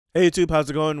Hey YouTube, how's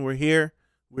it going? We're here.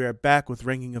 We are back with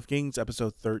Ranking of Kings,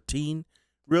 episode 13.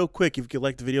 Real quick, if you could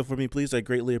like the video for me, please, I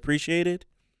greatly appreciate it.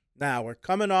 Now, we're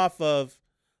coming off of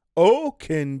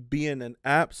Ouken being an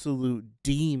absolute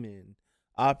demon,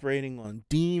 operating on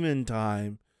demon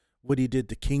time. What he did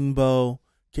to KINGBO's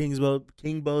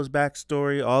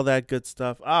backstory, all that good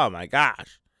stuff. Oh my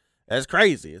gosh. That's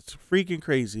crazy. It's freaking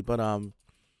crazy. But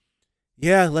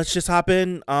yeah, let's just hop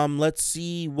in. Let's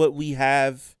see what we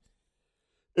have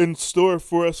in store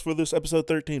for us for this episode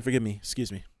 13. Forgive me.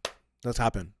 Excuse me. Let's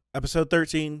hop in. Episode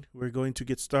 13, we're going to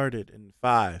get started in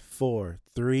 5, 4,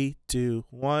 3, 2,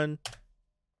 1.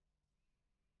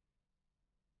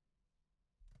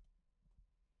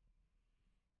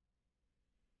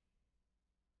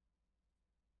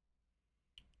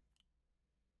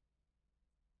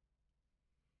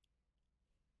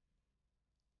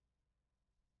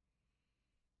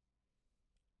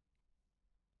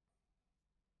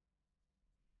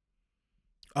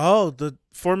 Oh, the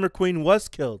former queen was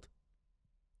killed.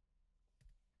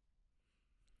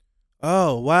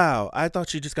 Oh, wow. I thought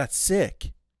she just got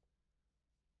sick.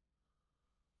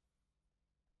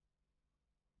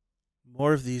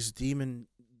 More of these demon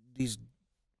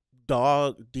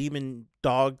dog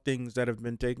things that have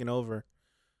been taken over.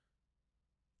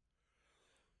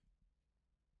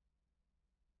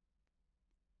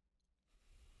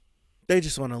 They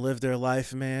just want to live their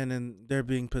life, man, and they're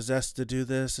being possessed to do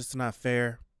this. It's not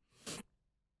fair.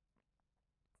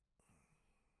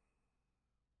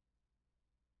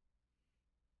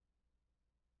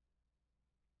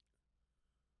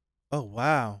 Oh,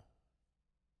 wow.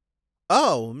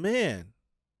 Oh, man.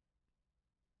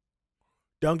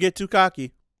 Don't get too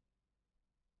cocky.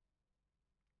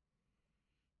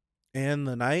 And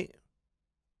the knight.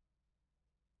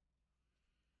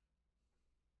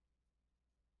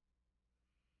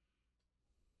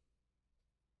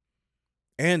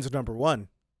 Anne's number one.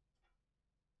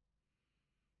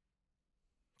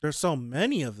 There's so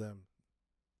many of them.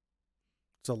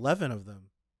 It's 11 of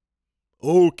them.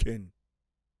 Ouken.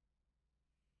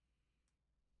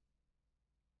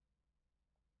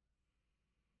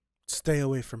 Stay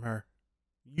away from her.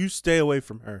 You stay away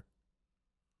from her.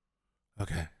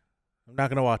 Okay. I'm not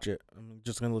going to watch it. I'm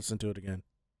just going to listen to it again.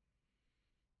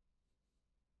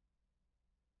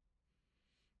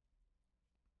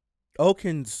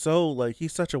 Ouken's so, like,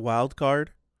 he's such a wild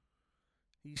card.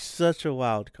 He's such a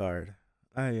wild card.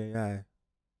 Ay, ay, ay.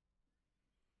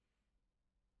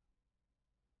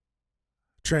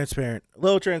 Transparent. A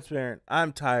little transparent.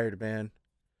 I'm tired, man.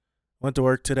 Went to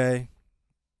work today.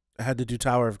 I had to do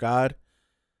Tower of God.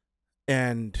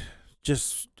 And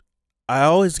just, I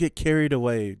always get carried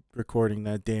away recording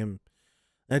that damn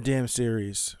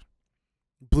series.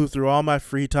 Blew through all my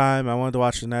free time. I wanted to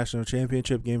watch the national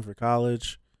championship game for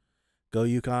college. Go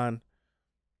UConn.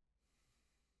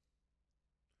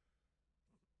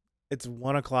 It's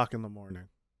 1 o'clock in the morning.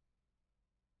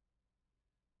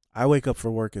 I wake up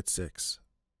for work at 6.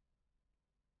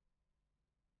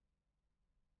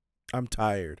 I'm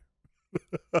tired.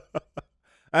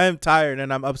 I am tired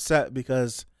and I'm upset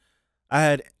because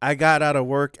I got out of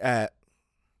work at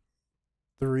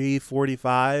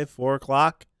 3:45, 4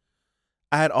 o'clock.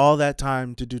 I had all that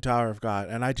time to do Tower of God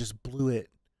and I just blew it.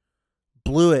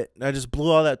 Blew it. I just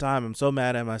blew all that time. I'm so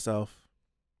mad at myself.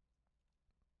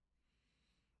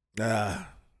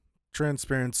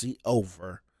 Transparency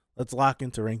over. Let's lock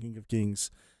into Ranking of Kings.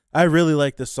 I really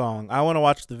like this song. I want to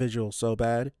watch the visual so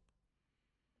bad.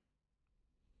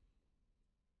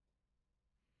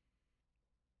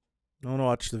 I want to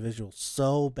watch the visual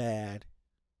so bad.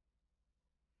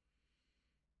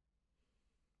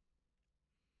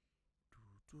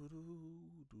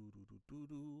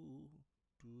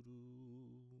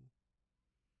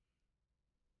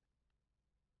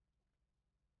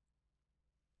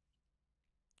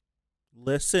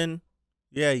 Listen.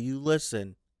 Yeah, you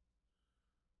listen.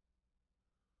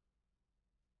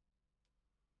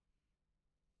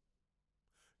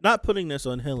 Not putting this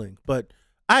on Hilling, but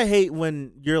I hate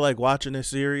when you're like watching a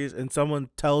series and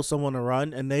someone tells someone to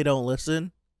run and they don't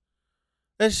listen.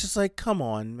 It's just like, come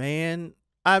on, man.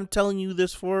 I'm telling you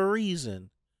this for a reason.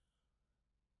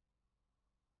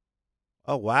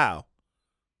 Oh, wow.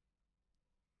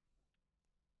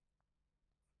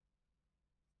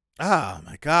 Oh,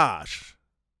 my gosh.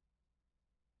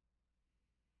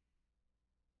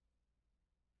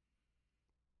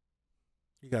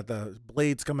 He got the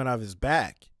blades coming out of his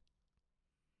back.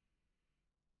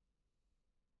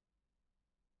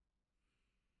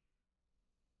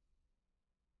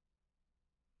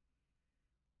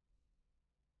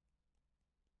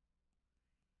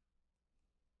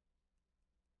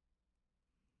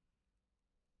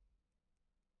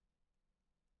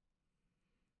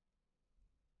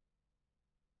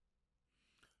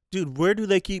 Dude, where do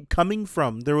they keep coming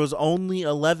from? There was only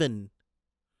 11.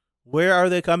 Where are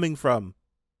they coming from?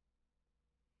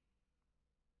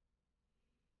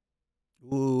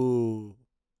 Ooh.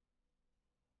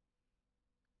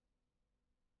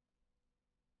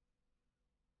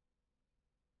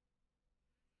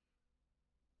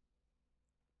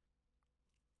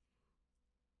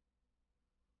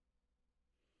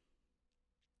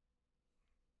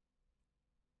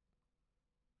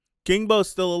 KINGBO's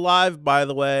still alive, by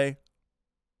the way.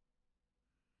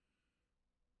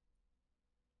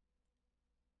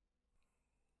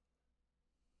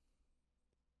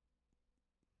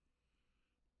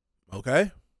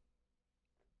 Okay.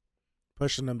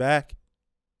 Pushing them back.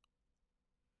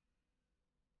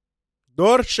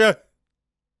 DORCHE.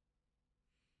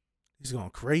 He's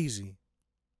going crazy.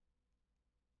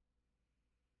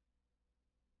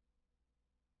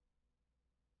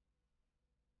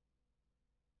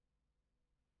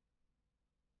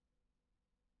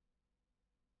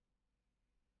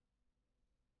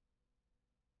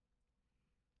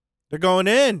 They're going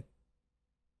in.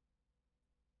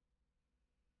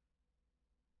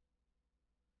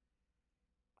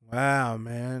 Wow,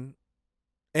 man.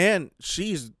 And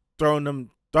she's throwing them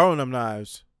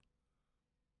knives.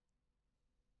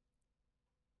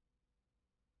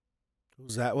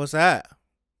 Who's that? What's that?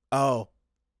 Oh.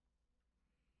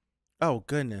 Oh,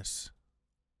 goodness.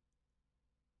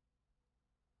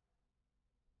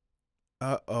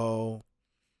 Uh-oh.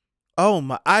 Oh,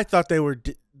 my. I thought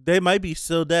they might be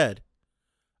still dead.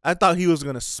 I thought he was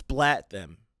going to splat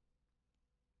them.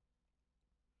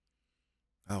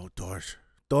 Oh, Dorche.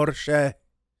 DORCHE.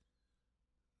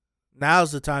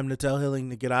 Now's the time to tell Hilling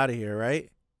to get out of here,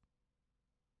 right?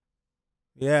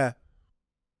 Yeah.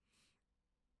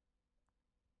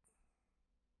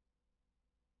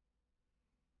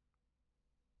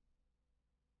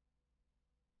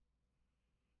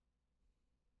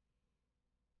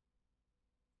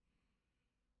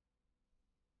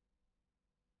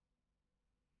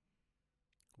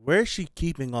 Where's she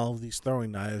keeping all of these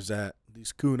throwing knives at?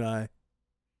 These kunai.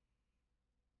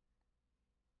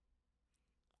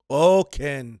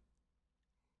 Ouken.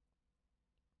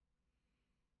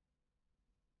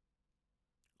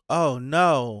 Oh,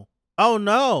 no. Oh,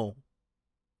 no.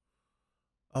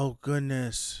 Oh,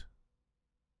 goodness.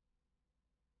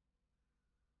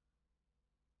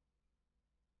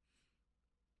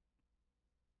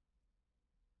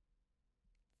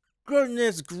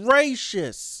 Goodness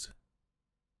gracious.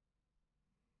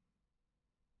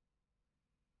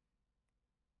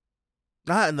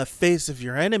 Not in the face of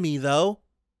your enemy, though.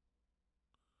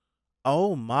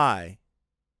 Oh, my.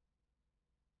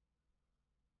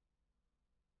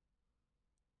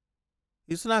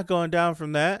 He's not going down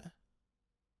from that.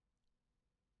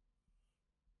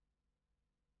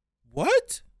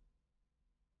 What?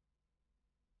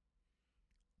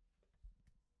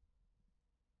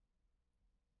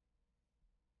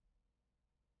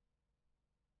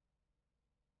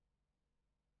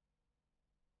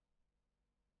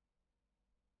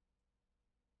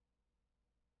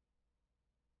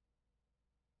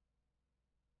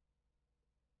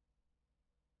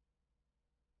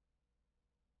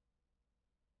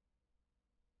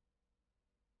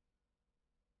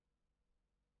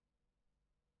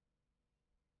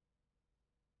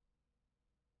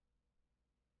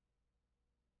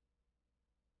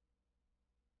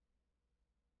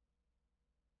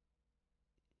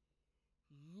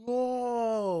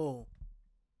 Whoa.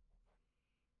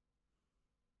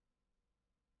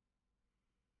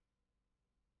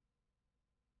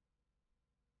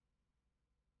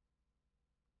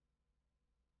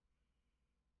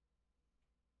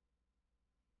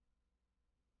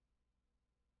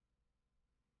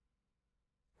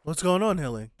 What's going on,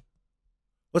 Hilling?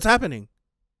 What's happening?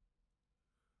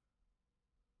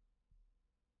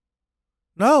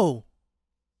 No.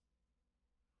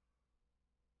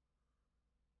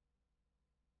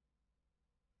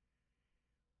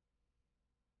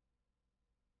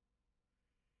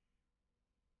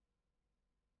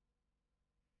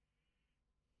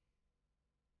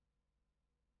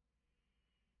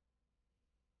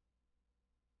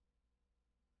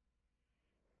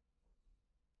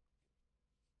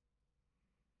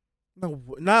 No,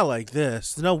 not like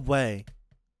this. No way.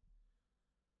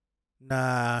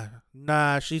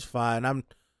 Nah, she's fine.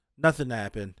 Nothing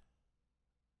happened.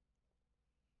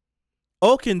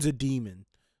 Ouken's a demon.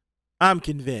 I'm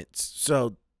convinced.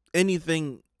 So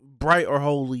anything bright or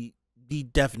holy, he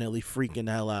definitely freaking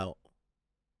the hell out.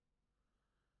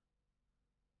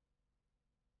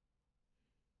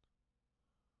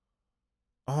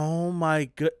 Oh my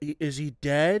god, is he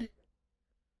dead?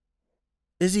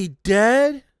 Is he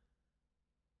dead?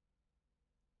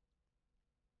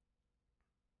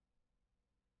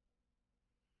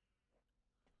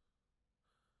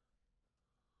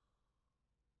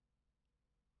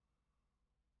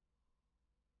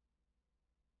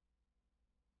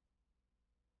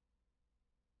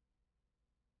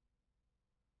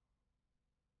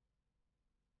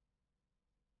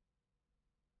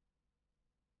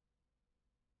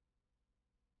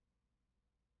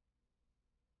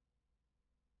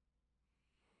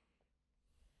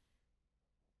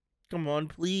 Come on,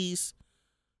 please.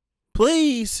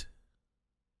 Please.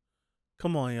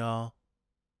 Come on, y'all.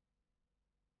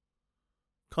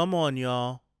 Come on,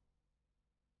 y'all.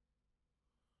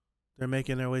 They're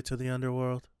making their way to the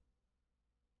underworld.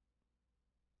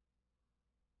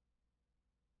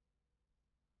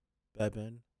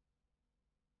 Bebin.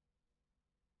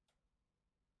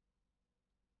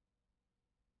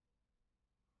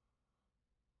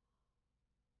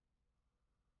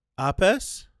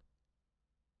 Apes?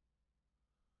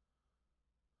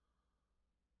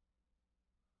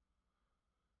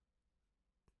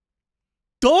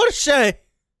 Dorche!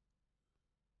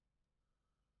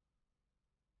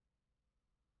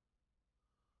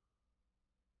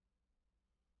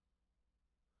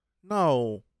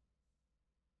 No.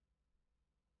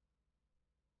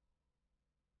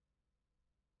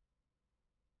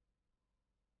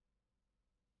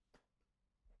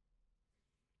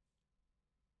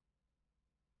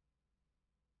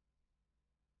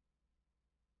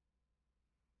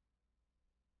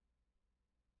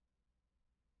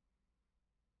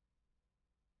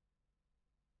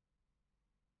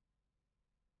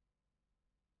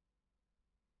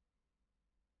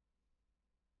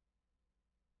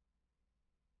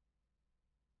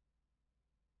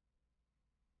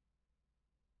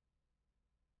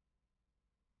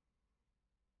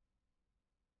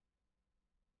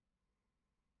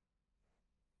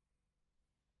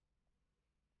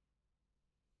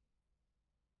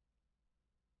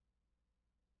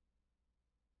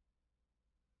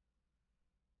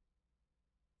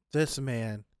 This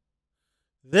man.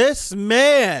 This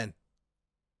man.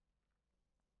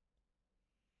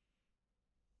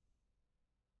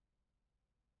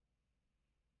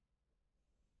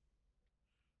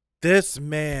 This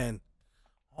man.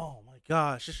 Oh my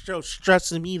gosh. This show's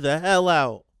stressing me the hell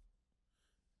out.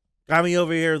 Got me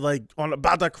over here like on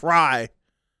about to cry.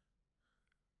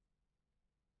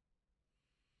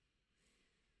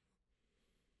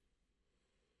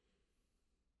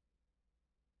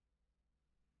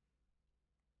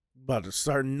 About to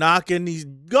start knocking these.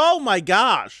 Oh my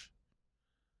gosh.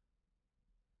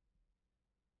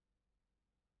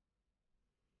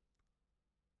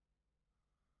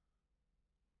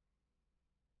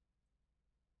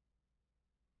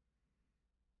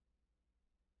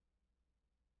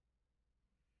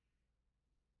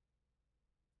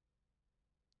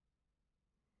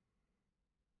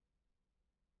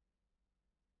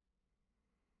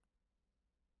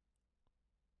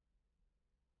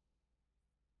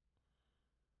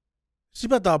 She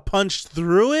about to punch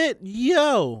through it?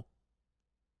 Yo.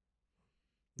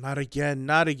 Not again.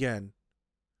 Not again.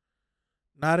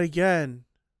 Not again.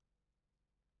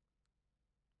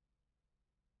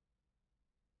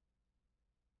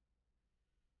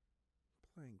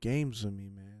 Playing games with me,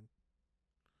 man.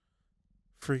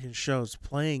 Freaking shows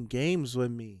playing games with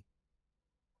me.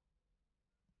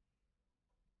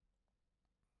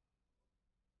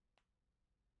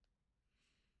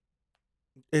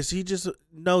 Is he just?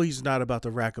 No, he's not about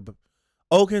to rack up.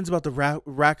 Ouken's about to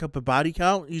rack up a body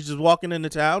count. He's just walking into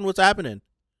town. What's happening?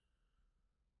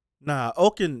 Nah,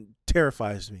 Ouken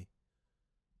terrifies me.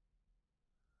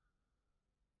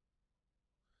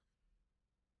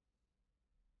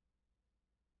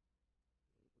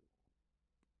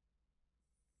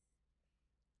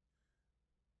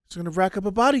 He's gonna rack up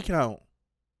a body count.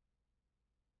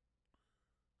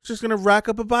 He's just gonna rack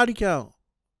up a body count.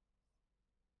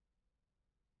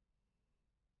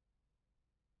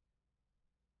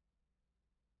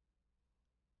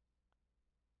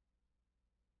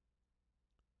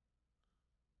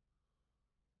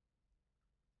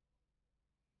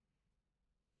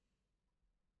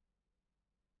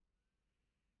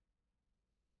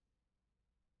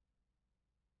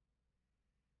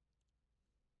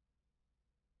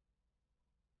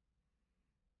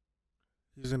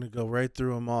 He's gonna go right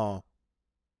through them all.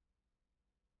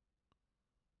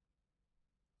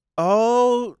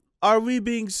 Oh, are we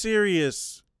being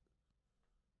serious?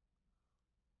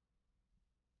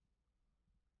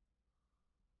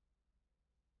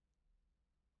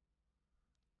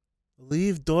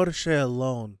 Leave Dorche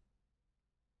alone.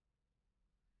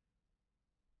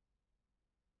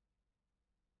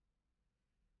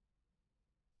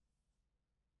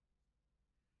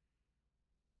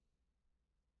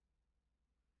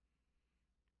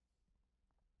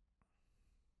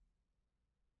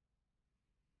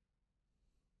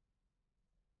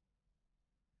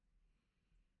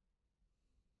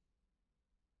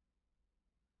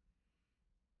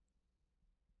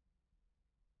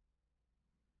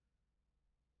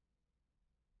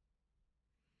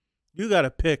 You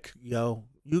gotta pick, yo.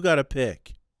 You gotta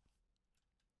pick.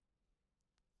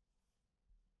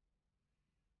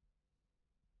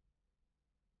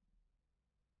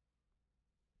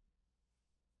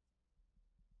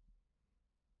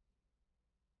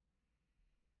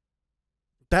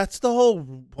 That's the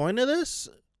whole point of this?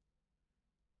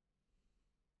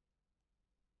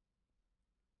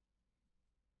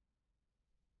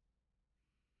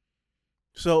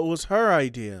 So it was her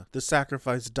idea to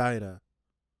sacrifice Dinah.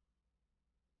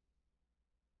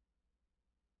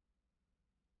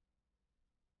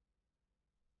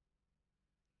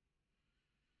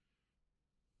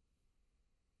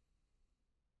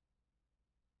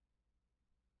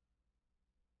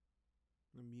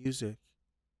 The music.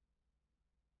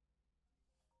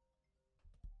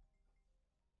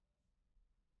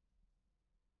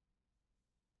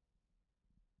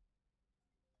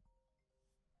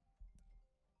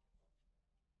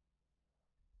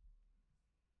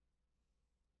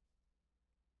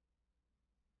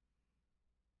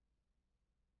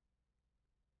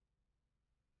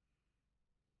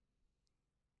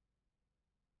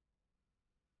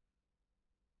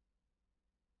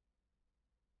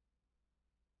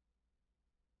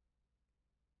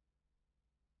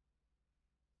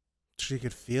 She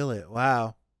could feel it.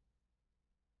 Wow.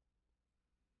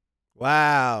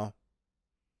 Wow.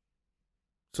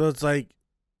 So it's like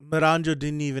Miranjo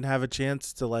didn't even have a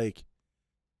chance to like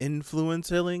influence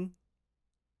healing.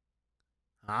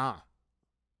 Ah.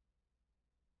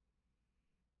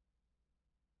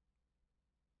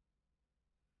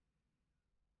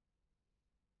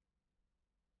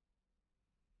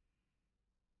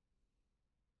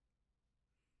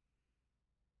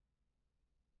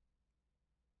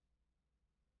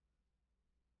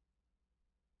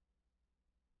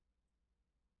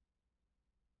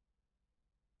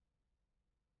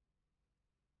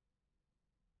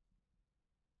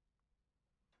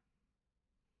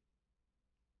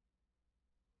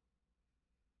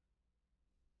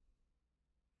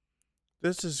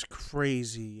 This is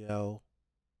crazy, yo.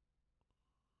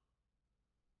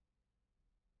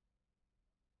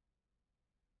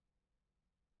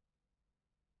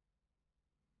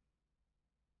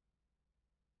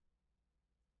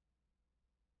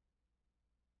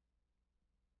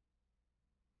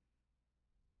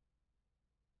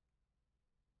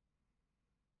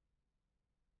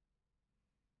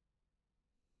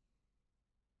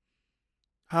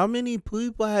 How many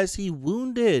people has he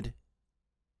wounded?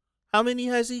 How many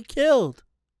has he killed?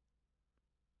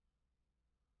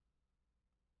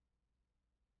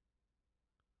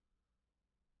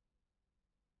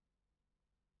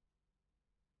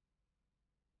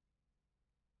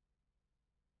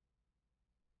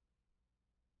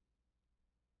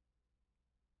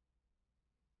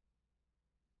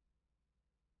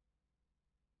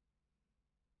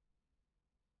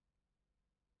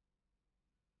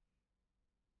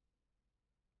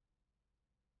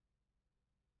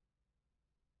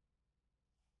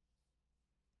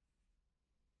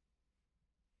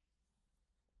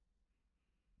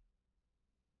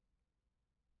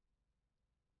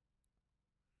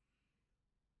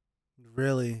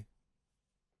 Really?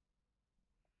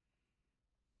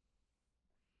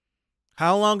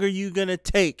 How long are you gonna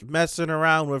take messing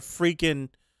around with freaking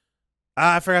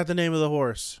I forgot the name of the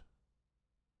horse.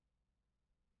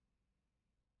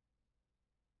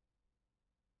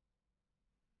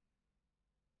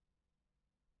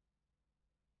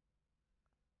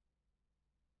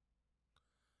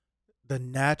 The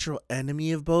natural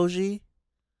enemy of Boji?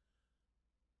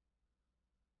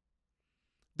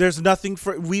 There's nothing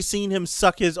for we seen him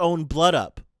suck his own blood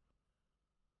up.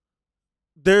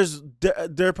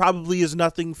 There probably is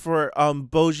nothing for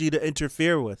Boji to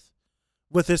interfere with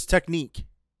his technique.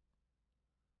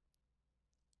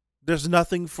 There's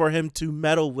nothing for him to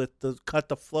meddle with to cut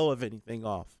the flow of anything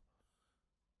off.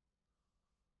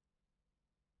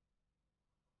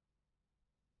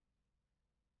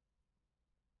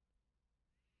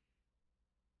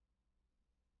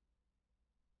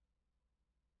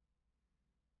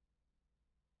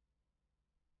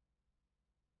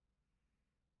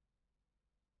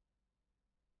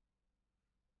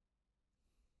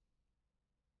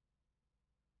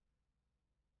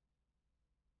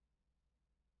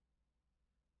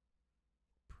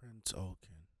 Prince Ouken.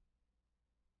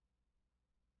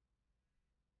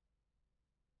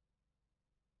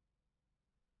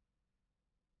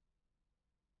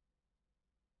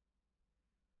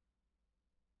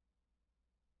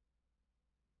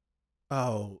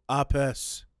 Oh,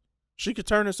 Apes. She could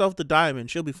turn herself to diamond.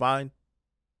 She'll be fine.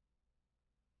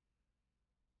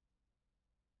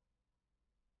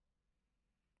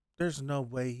 There's no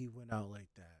way he went out like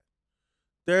that.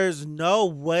 There's no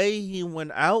way he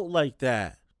went out like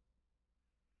that.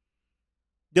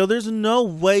 Yo, there's no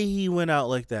way he went out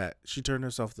like that. She turned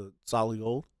herself to solid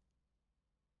gold.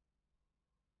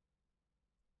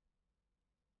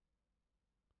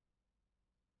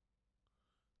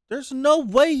 There's no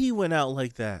way he went out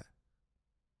like that.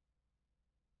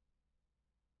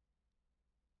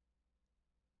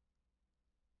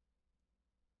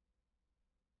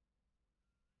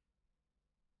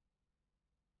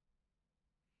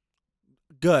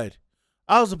 Good.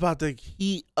 I was about to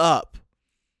heat up.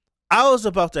 There's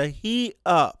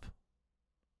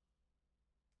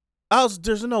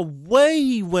no way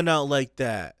he went out like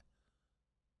that.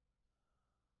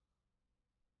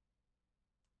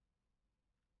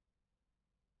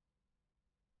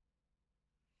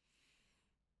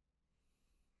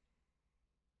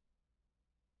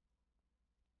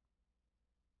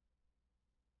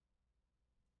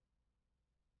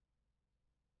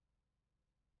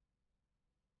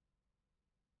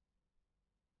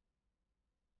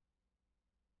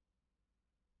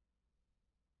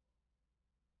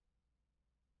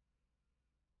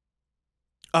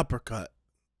 Uppercut.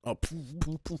 Oh, poof,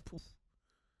 poof, poof, poof.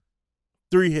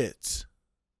 3 hits.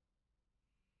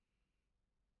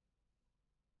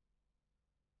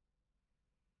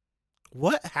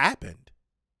 What happened?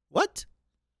 What?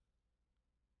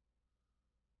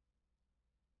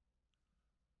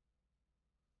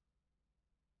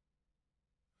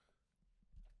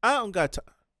 I don't got time.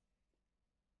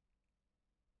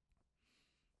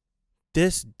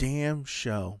 This damn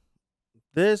show.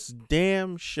 This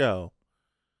damn show.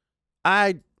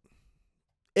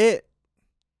 It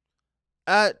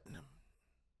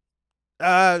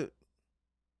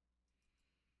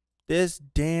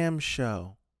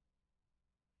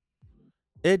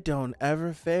don't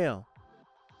ever fail.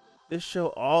 This show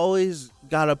always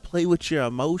gotta play with your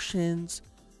emotions,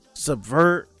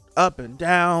 subvert up and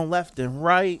down, left and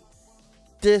right,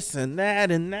 this and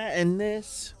that and that and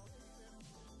this.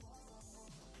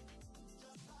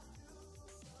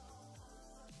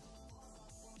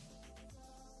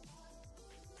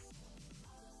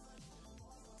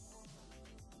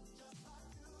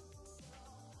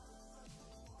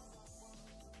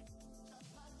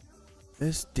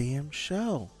 This damn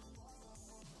show.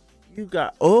 You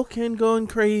got Ouken going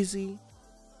crazy.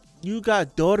 You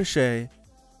got DORCHE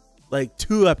like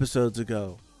 2 episodes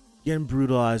ago getting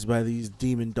brutalized by these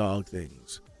demon dog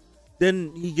things.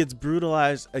 Then he gets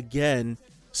brutalized again,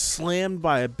 slammed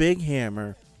by a big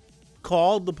hammer,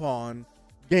 called upon,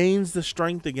 gains the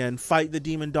strength again, fight the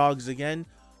demon dogs again,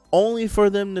 only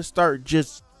for them to start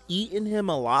just eating him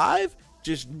alive,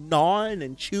 just gnawing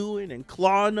and chewing and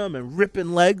clawing them and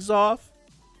ripping legs off.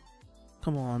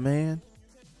 Come on, man.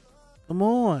 Come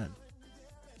on.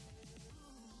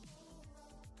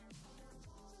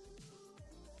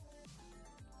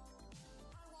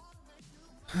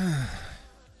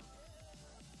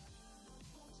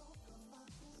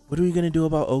 What are we going to do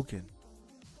about Ouken?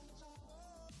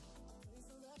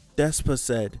 Despa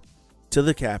said to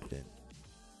the captain,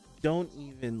 don't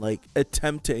even like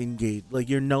attempt to engage. Like,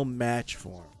 you're no match for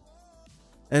him.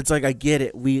 And it's like, I get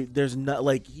it. There's not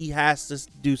like, he has to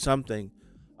do something.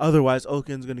 Otherwise,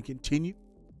 Ouken's going to continue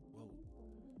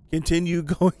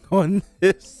going on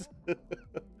this,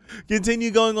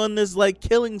 continue going on this like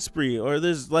killing spree, or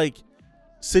this like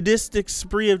sadistic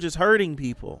spree of just hurting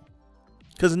people.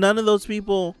 Because none of those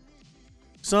people,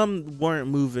 some weren't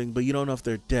moving, but you don't know if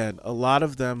they're dead. A lot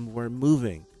of them were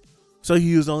moving. So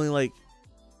he was only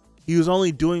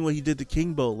doing what he did to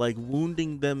KINGBO, like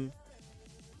wounding them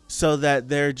so that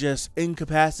they're just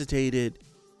incapacitated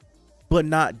but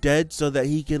not dead, so that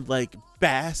he can like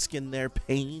bask in their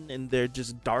pain and their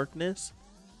just darkness.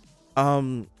 I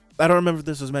don't remember if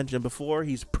this was mentioned before.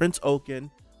 He's Prince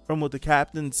Ouken, from what the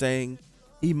captain saying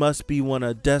he must be one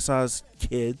of Desa's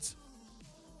kids.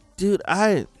 Dude,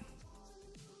 I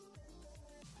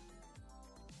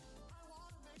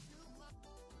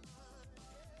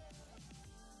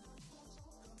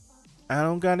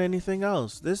don't got anything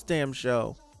else. This damn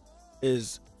show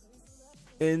is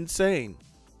insane.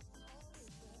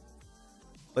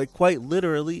 Like, quite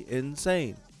literally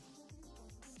insane.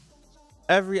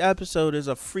 Every episode is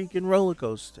a freaking roller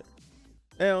coaster.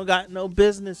 They don't got no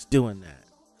business doing that.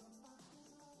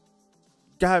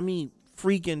 Got me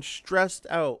freaking stressed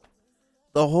out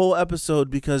the whole episode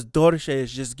because DORCHE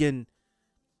is just getting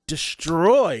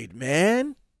destroyed,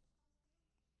 man.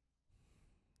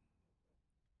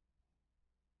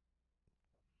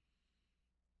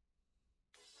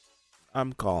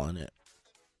 I'm calling it.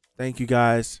 Thank you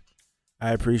guys.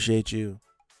 I appreciate you.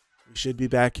 We should be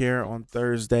back here on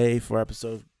Thursday for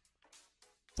episode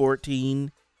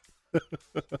 14.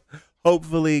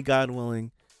 Hopefully, God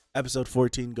willing, episode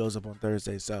 14 goes up on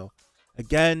Thursday. So,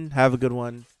 again, have a good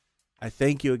one. I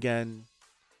thank you again,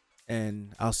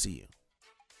 and I'll see you.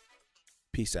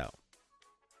 Peace out.